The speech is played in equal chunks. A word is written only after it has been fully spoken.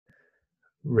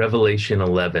Revelation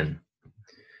 11.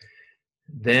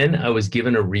 Then I was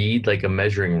given a reed like a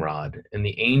measuring rod, and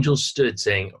the angel stood,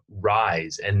 saying,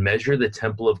 "Rise and measure the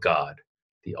temple of God,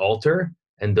 the altar,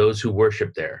 and those who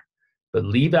worship there. But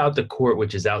leave out the court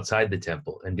which is outside the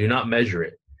temple, and do not measure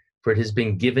it, for it has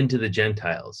been given to the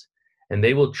Gentiles, and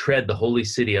they will tread the holy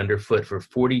city underfoot for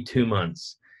 42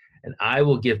 months. And I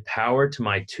will give power to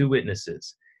my two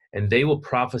witnesses, and they will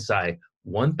prophesy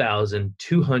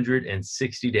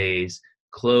 1,260 days,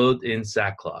 clothed in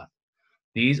sackcloth.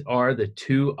 These are the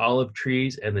two olive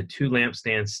trees and the two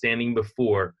lampstands standing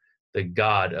before the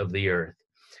God of the earth.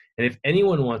 And if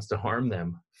anyone wants to harm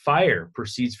them, fire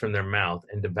proceeds from their mouth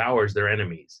and devours their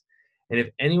enemies. And if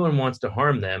anyone wants to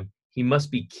harm them, he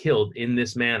must be killed in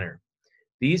this manner.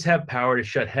 These have power to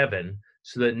shut heaven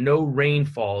so that no rain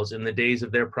falls in the days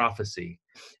of their prophecy.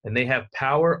 And they have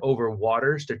power over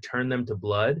waters to turn them to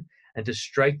blood and to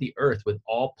strike the earth with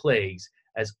all plagues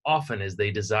as often as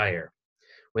they desire.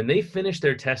 When they finish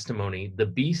their testimony, the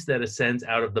beast that ascends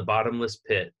out of the bottomless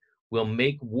pit will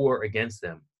make war against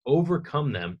them,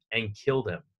 overcome them, and kill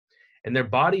them. And their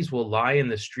bodies will lie in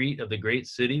the street of the great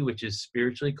city, which is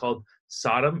spiritually called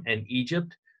Sodom and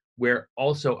Egypt, where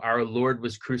also our Lord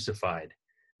was crucified.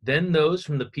 Then those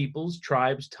from the peoples,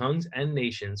 tribes, tongues, and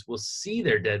nations will see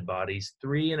their dead bodies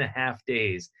 3.5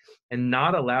 days, and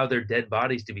not allow their dead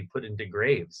bodies to be put into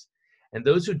graves. And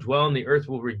those who dwell on the earth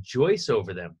will rejoice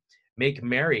over them, make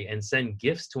merry, and send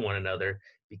gifts to one another,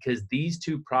 because these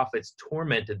two prophets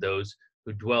tormented those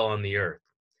who dwell on the earth.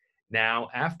 Now,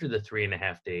 after the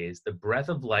 3.5 days, the breath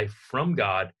of life from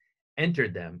God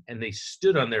entered them, and they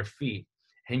stood on their feet,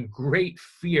 and great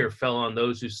fear fell on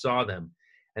those who saw them.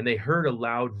 And they heard a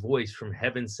loud voice from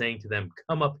heaven saying to them,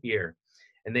 "Come up here."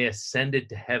 And they ascended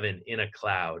to heaven in a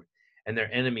cloud, and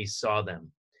their enemies saw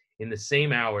them. In the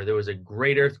same hour, there was a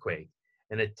great earthquake,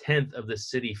 and 1/10 of the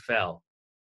city fell.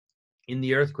 In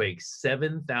the earthquake,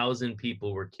 7,000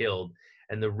 people were killed,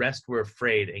 and the rest were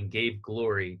afraid and gave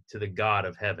glory to the God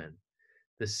of heaven.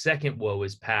 The second woe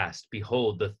is past.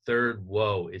 Behold, the third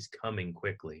woe is coming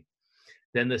quickly.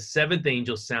 Then the seventh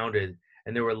angel sounded,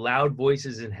 and there were loud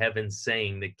voices in heaven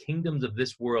saying, "The kingdoms of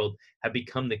this world have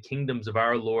become the kingdoms of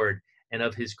our Lord and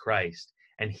of his Christ,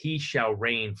 and he shall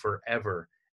reign forever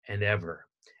and ever."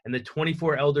 And the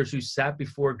 24 elders who sat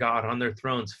before God on their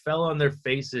thrones fell on their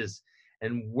faces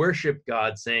and worshiped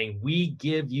God, saying, "We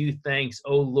give you thanks,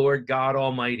 O Lord God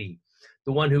Almighty,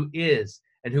 the one who is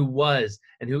and who was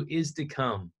and who is to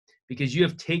come, because you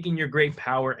have taken your great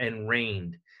power and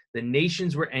reigned. The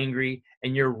nations were angry,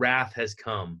 and your wrath has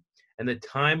come, and the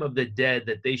time of the dead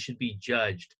that they should be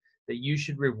judged, that you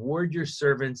should reward your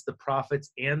servants, the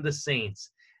prophets and the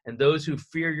saints, and those who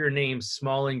fear your name,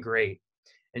 small and great,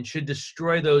 and should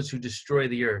destroy those who destroy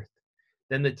the earth."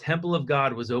 Then the temple of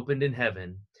God was opened in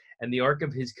heaven, and the ark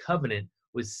of his covenant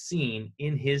was seen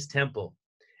in his temple.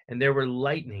 And there were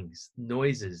lightnings,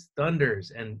 noises,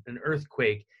 thunders, and an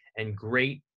earthquake, and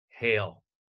great hail.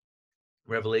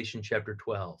 Revelation chapter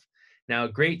 12. Now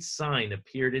a great sign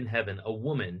appeared in heaven, a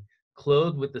woman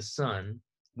clothed with the sun,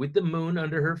 with the moon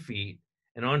under her feet,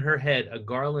 and on her head a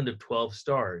garland of 12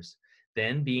 stars.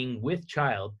 Then, being with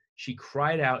child, she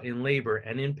cried out in labor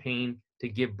and in pain to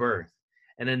give birth.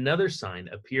 And another sign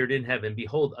appeared in heaven.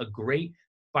 Behold, a great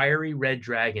fiery red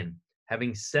dragon,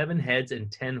 having 7 heads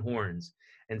and 10 horns,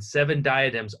 and 7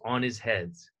 diadems on his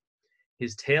heads.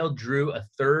 His tail drew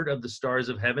 1/3 of the stars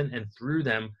of heaven and threw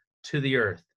them to the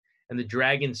earth. And the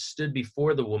dragon stood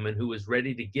before the woman who was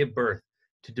ready to give birth,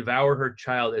 to devour her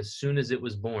child as soon as it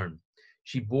was born.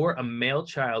 She bore a male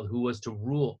child who was to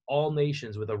rule all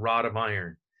nations with a rod of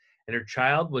iron. And her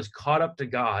child was caught up to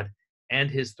God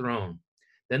and his throne.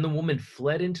 Then the woman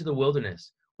fled into the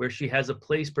wilderness, where she has a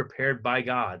place prepared by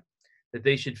God, that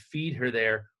they should feed her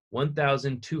there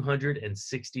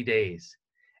 1,260 days.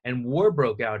 And war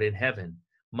broke out in heaven.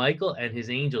 Michael and his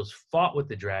angels fought with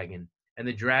the dragon, and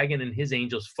the dragon and his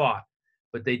angels fought,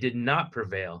 but they did not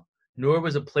prevail, nor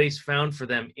was a place found for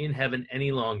them in heaven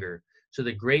any longer. So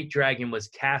the great dragon was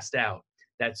cast out,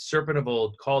 that serpent of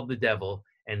old called the devil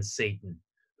and Satan,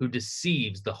 who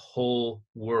deceives the whole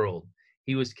world.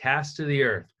 He was cast to the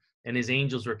earth, and his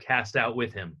angels were cast out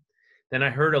with him. Then I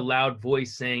heard a loud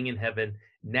voice saying in heaven,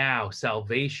 "Now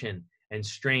salvation and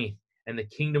strength and the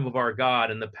kingdom of our God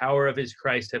and the power of his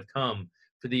Christ have come.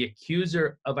 For the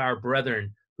accuser of our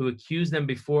brethren, who accused them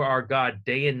before our God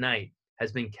day and night,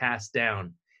 has been cast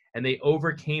down. And they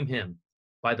overcame him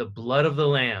by the blood of the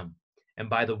Lamb and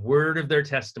by the word of their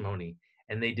testimony,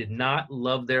 and they did not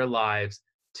love their lives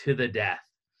to the death.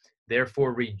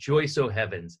 Therefore rejoice, O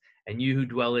heavens, and you who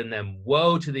dwell in them.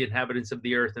 Woe to the inhabitants of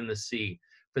the earth and the sea,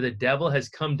 for the devil has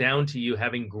come down to you,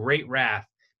 having great wrath,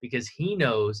 because he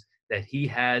knows that he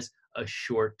has a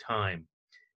short time.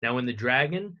 Now, when the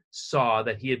dragon saw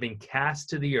that he had been cast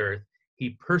to the earth,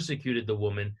 he persecuted the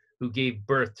woman who gave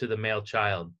birth to the male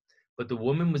child. But the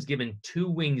woman was given 2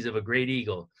 wings of a great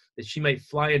eagle, that she might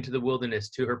fly into the wilderness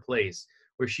to her place,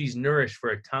 where she's nourished for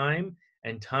a time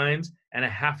and times and a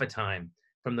half a time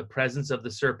from the presence of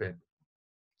the serpent.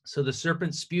 So the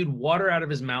serpent spewed water out of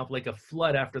his mouth like a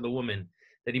flood after the woman,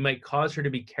 that he might cause her to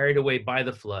be carried away by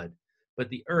the flood. But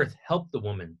the earth helped the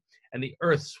woman, and the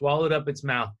earth swallowed up its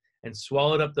mouth and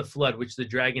swallowed up the flood which the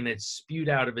dragon had spewed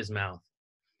out of his mouth.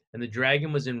 And the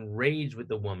dragon was enraged with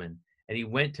the woman, and he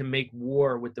went to make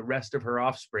war with the rest of her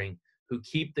offspring, who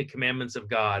keep the commandments of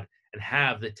God and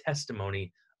have the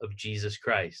testimony of Jesus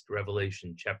Christ.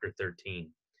 Revelation chapter 13.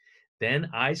 Then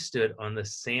I stood on the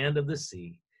sand of the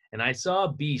sea, and I saw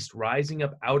a beast rising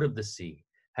up out of the sea,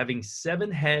 having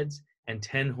 7 heads and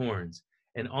 10 horns,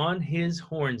 and on his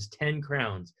horns 10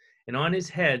 crowns, and on his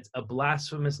heads a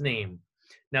blasphemous name.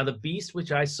 Now the beast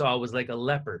which I saw was like a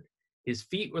leopard. His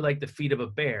feet were like the feet of a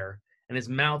bear, and his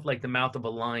mouth like the mouth of a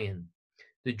lion.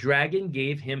 The dragon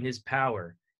gave him his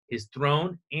power, his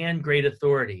throne, and great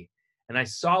authority. And I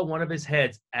saw one of his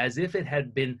heads as if it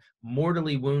had been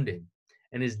mortally wounded,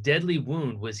 and his deadly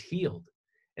wound was healed.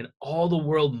 And all the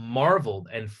world marveled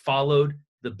and followed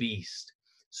the beast.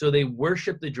 So they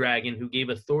worshiped the dragon who gave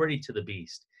authority to the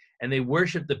beast. And they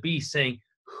worshiped the beast, saying,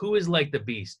 "Who is like the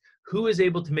beast? Who is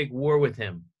able to make war with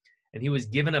him?" And he was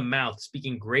given a mouth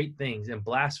speaking great things and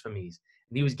blasphemies.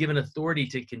 And he was given authority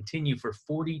to continue for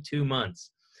 42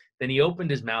 months. Then he opened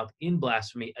his mouth in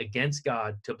blasphemy against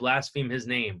God to blaspheme his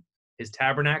name, his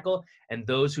tabernacle, and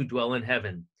those who dwell in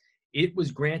heaven. It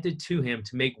was granted to him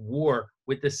to make war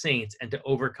with the saints and to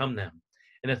overcome them.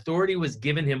 And authority was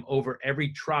given him over every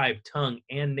tribe, tongue,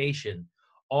 and nation.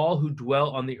 All who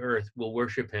dwell on the earth will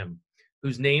worship him,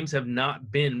 whose names have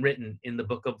not been written in the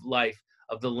book of life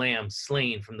of the Lamb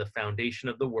slain from the foundation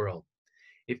of the world.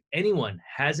 If anyone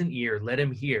has an ear, let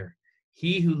him hear.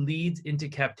 He who leads into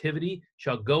captivity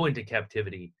shall go into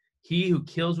captivity. He who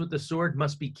kills with the sword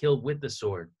must be killed with the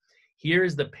sword. Here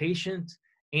is the patience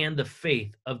and the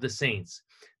faith of the saints.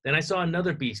 Then I saw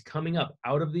another beast coming up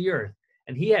out of the earth,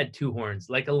 and he had 2 horns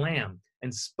like a lamb,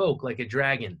 and spoke like a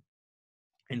dragon.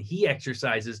 And he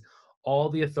exercises all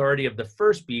the authority of the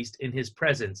first beast in his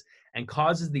presence, and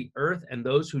causes the earth and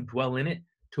those who dwell in it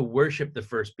to worship the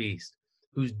first beast,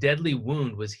 whose deadly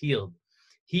wound was healed.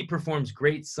 He performs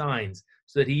great signs,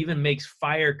 so that he even makes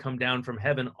fire come down from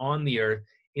heaven on the earth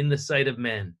in the sight of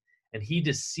men. And he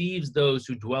deceives those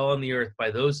who dwell on the earth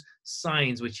by those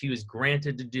signs which he was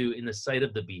granted to do in the sight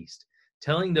of the beast,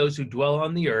 telling those who dwell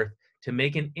on the earth to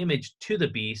make an image to the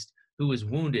beast who was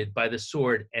wounded by the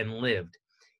sword and lived.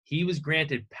 He was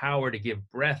granted power to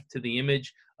give breath to the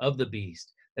image of the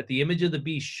beast, that the image of the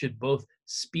beast should both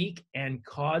speak and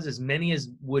cause as many as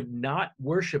would not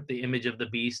worship the image of the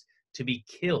beast to be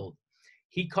killed.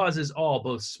 He causes all,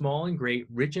 both small and great,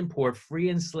 rich and poor, free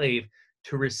and slave,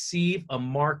 to receive a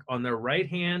mark on their right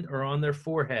hand or on their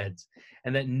foreheads,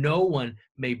 and that no one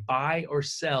may buy or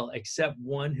sell except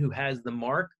one who has the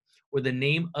mark or the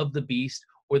name of the beast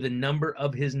or the number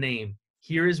of his name.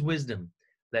 Here is wisdom.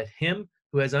 Let him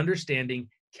who has understanding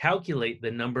calculate the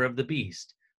number of the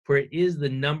beast, for it is the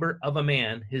number of a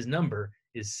man. His number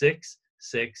is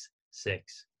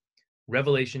 666.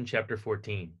 Revelation chapter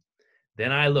 14.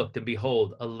 Then I looked, and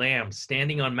behold, a lamb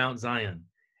standing on Mount Zion,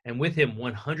 and with him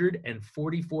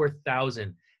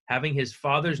 144,000, having his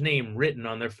Father's name written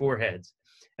on their foreheads.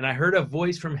 And I heard a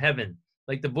voice from heaven,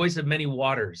 like the voice of many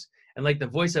waters, and like the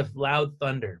voice of loud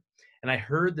thunder. And I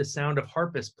heard the sound of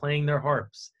harpists playing their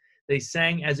harps. They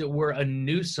sang as it were a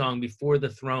new song before the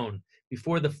throne,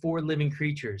 before the 4 living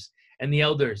creatures and the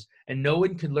elders. And no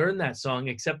one could learn that song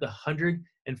except the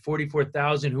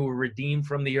 144,000 who were redeemed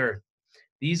from the earth.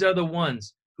 These are the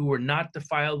ones who were not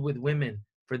defiled with women,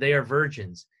 for they are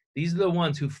virgins. These are the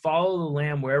ones who follow the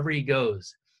Lamb wherever he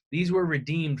goes. These were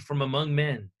redeemed from among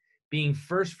men, being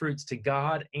firstfruits to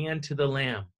God and to the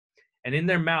Lamb. And in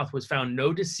their mouth was found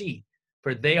no deceit,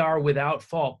 for they are without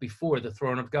fault before the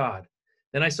throne of God.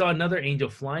 Then I saw another angel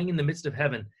flying in the midst of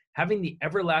heaven, having the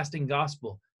everlasting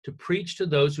gospel to preach to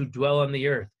those who dwell on the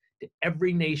earth, to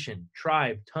every nation,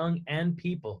 tribe, tongue, and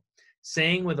people,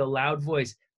 saying with a loud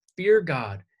voice, "Fear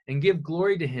God and give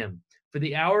glory to him, for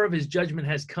the hour of his judgment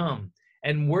has come,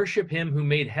 and worship him who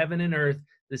made heaven and earth,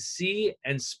 the sea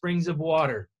and springs of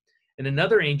water." And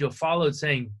another angel followed,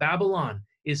 saying, "Babylon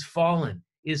is fallen,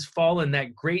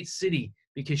 that great city,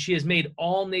 because she has made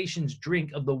all nations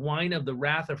drink of the wine of the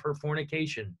wrath of her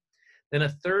fornication." Then a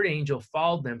third angel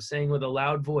followed them, saying with a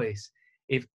loud voice,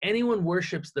 "If anyone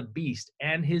worships the beast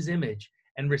and his image,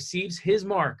 and receives his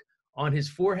mark on his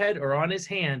forehead or on his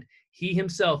hand, he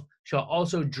himself shall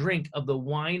also drink of the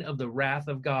wine of the wrath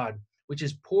of God, which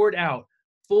is poured out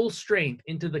full strength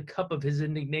into the cup of his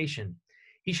indignation.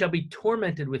 He shall be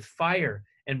tormented with fire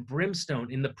and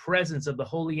brimstone in the presence of the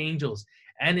holy angels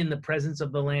and in the presence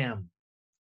of the Lamb.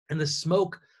 And the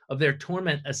smoke of their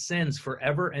torment ascends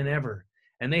forever and ever.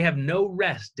 And they have no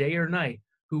rest day or night,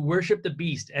 who worship the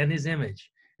beast and his image,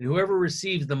 and whoever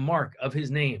receives the mark of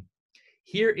his name.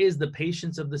 Here is the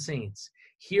patience of the saints.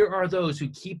 Here are those who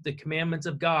keep the commandments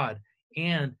of God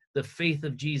and the faith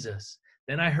of Jesus.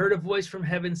 Then I heard a voice from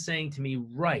heaven saying to me,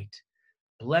 Write,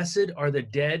 blessed are the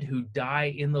dead who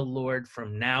die in the Lord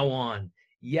from now on.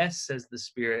 Yes, says the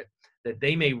Spirit, that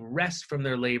they may rest from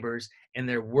their labors and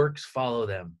their works follow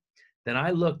them. Then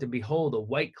I looked, and behold, a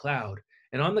white cloud,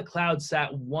 and on the cloud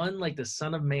sat one like the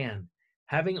Son of Man,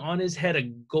 having on his head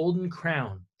a golden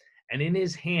crown, and in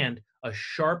his hand a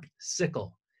sharp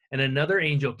sickle. And another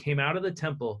angel came out of the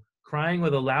temple, crying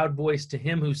with a loud voice to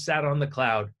him who sat on the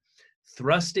cloud,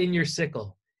 Thrust in your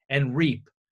sickle and reap,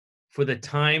 for the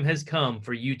time has come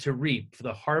for you to reap, for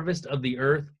the harvest of the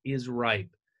earth is ripe.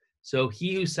 So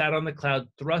he who sat on the cloud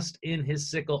thrust in his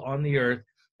sickle on the earth,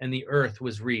 and the earth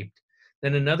was reaped.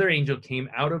 Then another angel came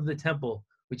out of the temple,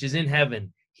 which is in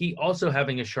heaven, he also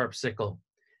having a sharp sickle.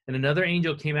 And another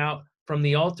angel came out from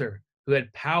the altar, who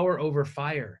had power over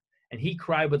fire. And he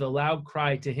cried with a loud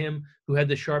cry to him who had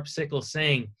the sharp sickle,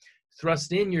 saying,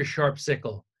 Thrust in your sharp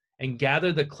sickle, and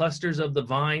gather the clusters of the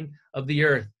vine of the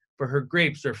earth, for her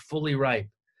grapes are fully ripe.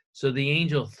 So the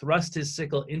angel thrust his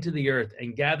sickle into the earth,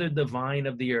 and gathered the vine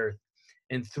of the earth,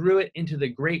 and threw it into the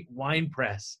great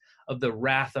winepress of the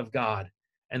wrath of God.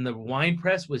 And the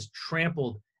winepress was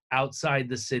trampled outside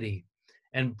the city,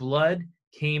 and blood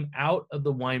came out of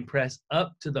the winepress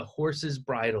up to the horses'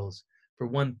 bridles for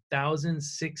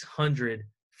 1,600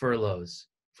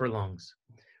 furlongs.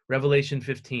 Revelation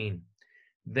 15.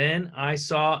 Then I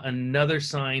saw another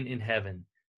sign in heaven,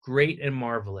 great and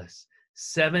marvelous,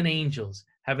 7 angels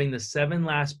having the 7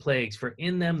 last plagues, for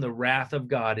in them the wrath of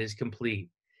God is complete.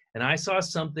 And I saw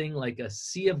something like a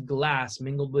sea of glass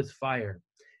mingled with fire.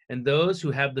 And those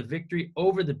who have the victory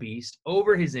over the beast,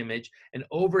 over his image, and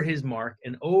over his mark,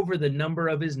 and over the number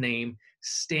of his name,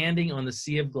 standing on the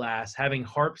sea of glass, having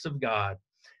harps of God.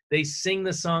 They sing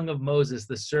the song of Moses,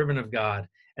 the servant of God,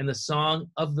 and the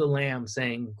song of the Lamb,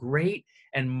 saying, Great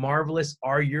and marvelous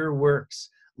are your works,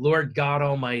 Lord God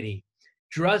Almighty.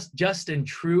 Just and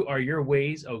true are your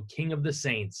ways, O King of the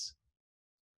saints.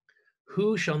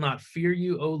 Who shall not fear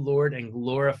you, O Lord, and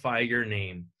glorify your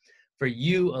name? For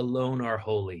you alone are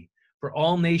holy. For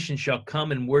all nations shall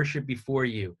come and worship before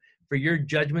you, for your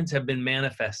judgments have been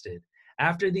manifested.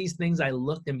 After these things I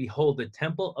looked, and behold, the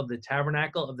temple of the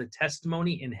tabernacle of the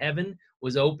testimony in heaven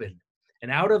was opened.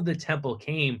 And out of the temple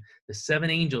came the 7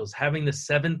 angels, having the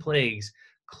 7 plagues,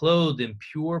 clothed in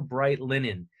pure bright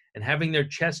linen, and having their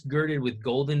chests girded with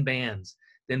golden bands.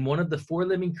 Then one of the 4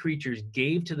 living creatures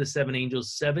gave to the 7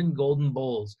 angels 7 golden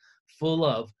bowls full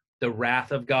of the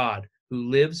wrath of God, who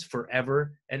lives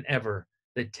forever and ever.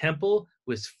 The temple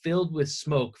was filled with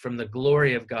smoke from the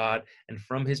glory of God and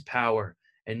from his power,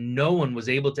 and no one was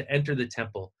able to enter the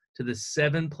temple till the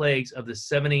 7 plagues of the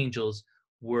 7 angels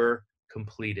were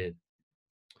completed.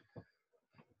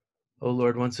 Oh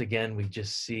Lord, once again, we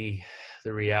just see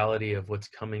the reality of what's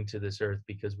coming to this earth,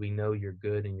 because we know you're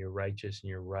good and you're righteous and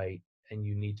you're right, and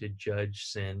you need to judge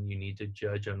sin. You need to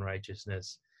judge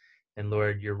unrighteousness. And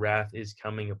Lord, your wrath is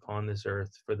coming upon this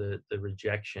earth for the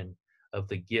rejection of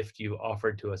the gift you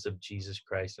offered to us of Jesus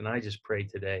Christ. And I just pray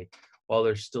today, while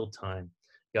there's still time,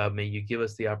 God, may you give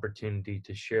us the opportunity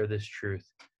to share this truth,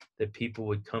 that people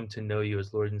would come to know you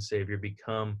as Lord and Savior,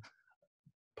 become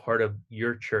part of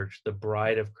your church, the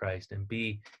bride of Christ, and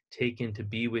be taken to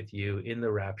be with you in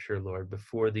the rapture, Lord,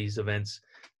 before these events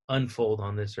unfold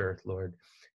on this earth, Lord.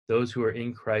 Those who are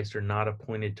in Christ are not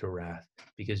appointed to wrath,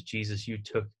 because Jesus, you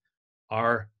took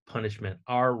our punishment,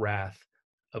 our wrath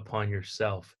upon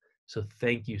yourself. So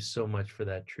thank you so much for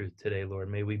that truth today, Lord.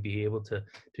 May we be able to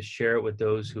share it with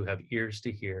those who have ears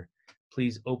to hear.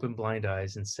 Please open blind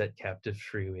eyes and set captives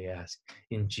free, we ask.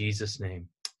 In Jesus' name,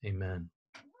 amen.